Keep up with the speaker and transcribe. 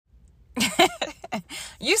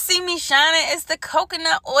You see me shining? It's the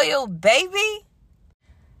coconut oil, baby.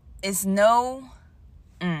 It's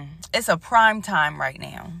a prime time right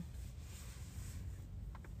now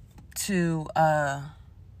to have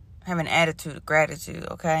an attitude of gratitude,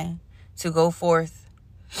 okay? To go forth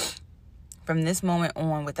from this moment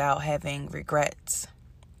on without having regrets.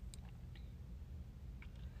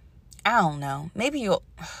 I don't know. Maybe I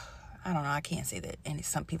don't know. I can't say that. And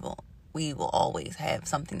some people, we will always have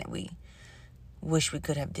something that we wish we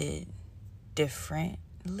could have did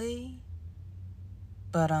differently.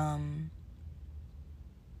 But, I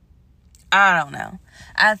don't know.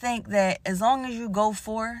 I think that as long as you go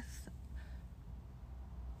forth,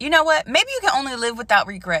 you know what? Maybe you can only live without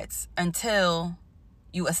regrets until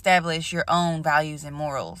you establish your own values and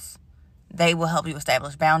morals. They will help you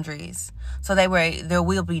establish boundaries. So there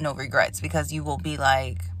will be no regrets, because you will be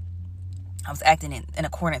like, I was acting in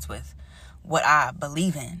accordance with what I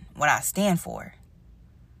believe in, what I stand for.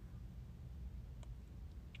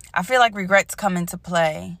 I feel like regrets come into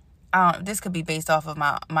play. This could be based off of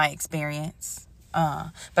my experience.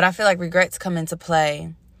 But I feel like regrets come into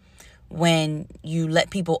play when you let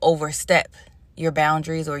people overstep your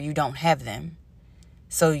boundaries or you don't have them.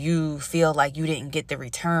 So you feel like you didn't get the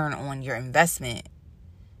return on your investment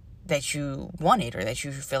that you wanted or that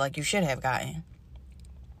you feel like you should have gotten.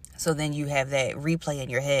 So then you have that replay in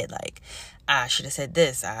your head, like, I should have said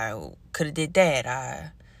this, I could have did that,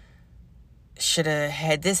 I should have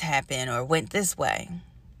had this happen or went this way.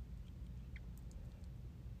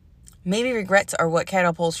 Maybe regrets are what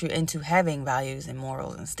catapults you into having values and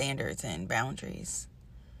morals and standards and boundaries.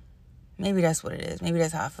 Maybe that's what it is. Maybe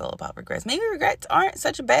that's how I feel about regrets. Maybe regrets aren't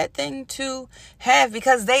such a bad thing to have,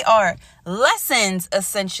 because they are lessons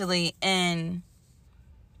essentially in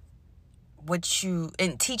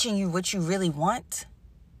teaching you what you really want.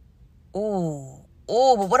 But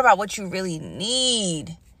what about what you really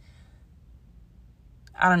need?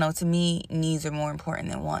 I don't know. To me, needs are more important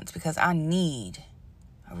than wants, because I need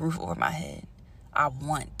a roof over my head. I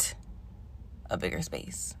want a bigger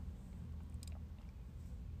space.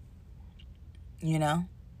 You know?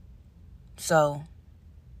 So,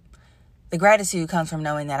 the gratitude comes from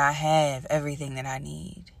knowing that I have everything that I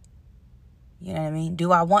need. You know what I mean?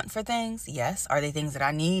 Do I want for things? Yes. Are they things that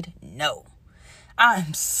I need? No.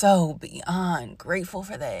 I'm so beyond grateful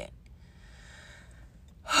for that.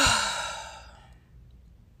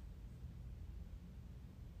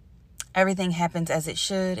 Everything happens as it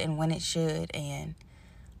should and when it should, and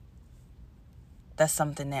that's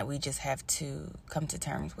something that we just have to come to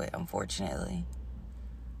terms with, unfortunately.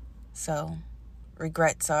 So,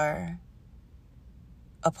 regrets are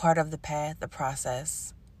a part of the path, the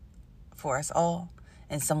process for us all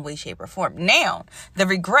in some way, shape, or form. Now, the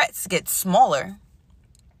regrets get smaller.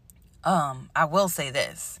 I will say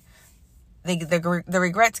this. The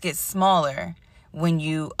regrets get smaller when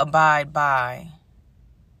you abide by,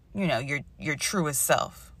 you know, your truest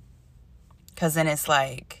self. Because then it's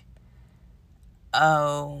like,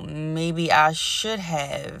 oh, maybe I should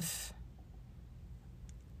have,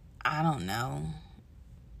 I don't know.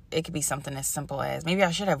 It could be something as simple as, maybe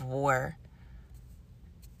I should have wore,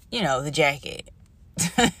 you know, the jacket.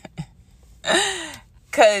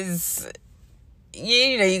 Because,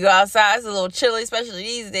 you know, you go outside, it's a little chilly, especially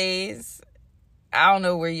these days. I don't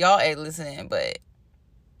know where y'all at listening, but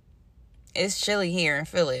it's chilly here in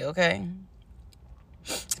Philly, okay?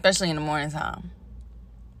 Especially in the morning time.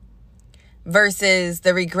 Versus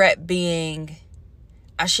the regret being,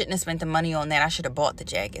 I shouldn't have spent the money on that. I should have bought the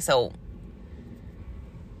jacket. So,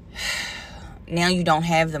 now you don't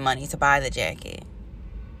have the money to buy the jacket.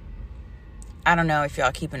 I don't know if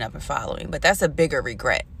y'all keeping up and following, but that's a bigger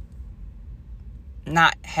regret.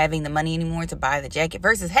 Not having the money anymore to buy the jacket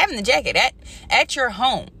versus having the jacket at your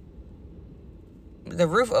home. The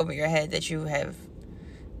roof over your head that you have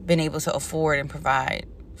been able to afford and provide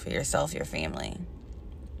for yourself, your family.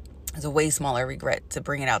 It's a way smaller regret to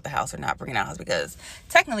bring it out the house or not bring it out the house, because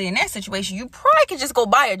technically in that situation, you probably could just go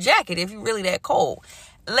buy a jacket if you're really that cold.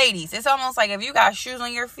 Ladies, it's almost like if you got shoes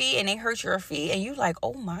on your feet and they hurt your feet and you like,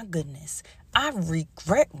 oh my goodness, I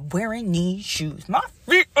regret wearing these shoes. My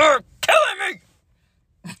feet are killing me.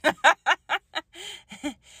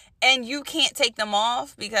 And you can't take them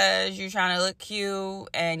off because you're trying to look cute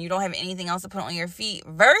and you don't have anything else to put on your feet,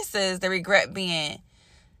 versus the regret being,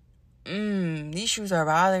 these shoes are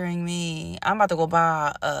bothering me. I'm about to go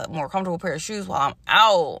buy a more comfortable pair of shoes while I'm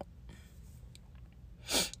out.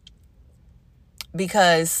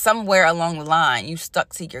 Because somewhere along the line, you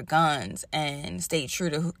stuck to your guns and stayed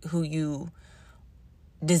true to who you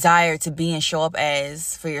desire to be and show up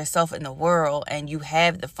as for yourself in the world, and you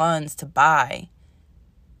have the funds to buy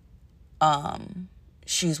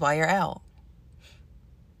shoes while you're out.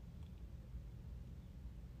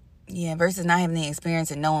 Yeah, versus not having the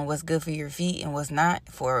experience and knowing what's good for your feet and what's not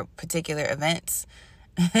for particular events.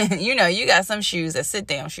 You got some shoes that sit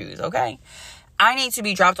down shoes, okay? I need to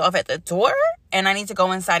be dropped off at the door and I need to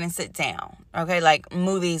go inside and sit down, okay? Like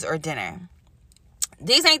movies or dinner.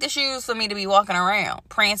 These ain't the shoes for me to be walking around,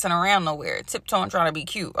 prancing around nowhere, tiptoeing, trying to be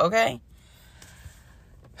cute, okay?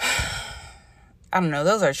 I don't know.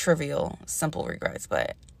 Those are trivial, simple regrets,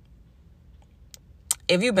 but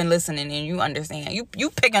if you've been listening and you understand, you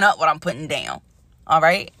picking up what I'm putting down, all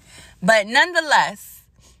right? But nonetheless,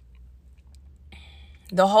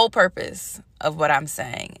 the whole purpose of what I'm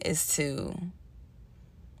saying is to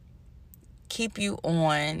keep you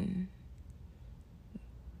on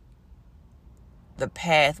the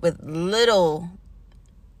path with little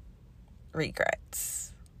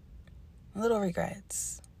regrets.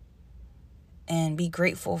 And be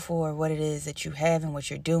grateful for what it is that you have and what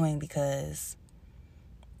you're doing, because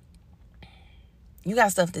you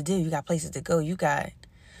got stuff to do. You got places to go. You got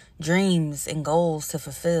dreams and goals to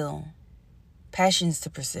fulfill, passions to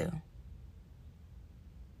pursue.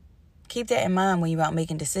 Keep that in mind when you're out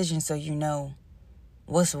making decisions so you know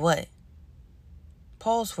what's what.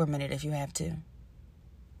 Pause for a minute if you have to.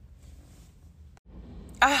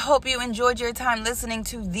 I hope you enjoyed your time listening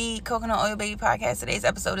to the Coconut Oil Baby Podcast. Today's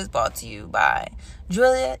episode is brought to you by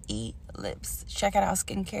Julia E. Lips. Check out our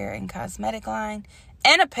skincare and cosmetic line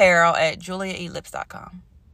and apparel at juliaelips.com.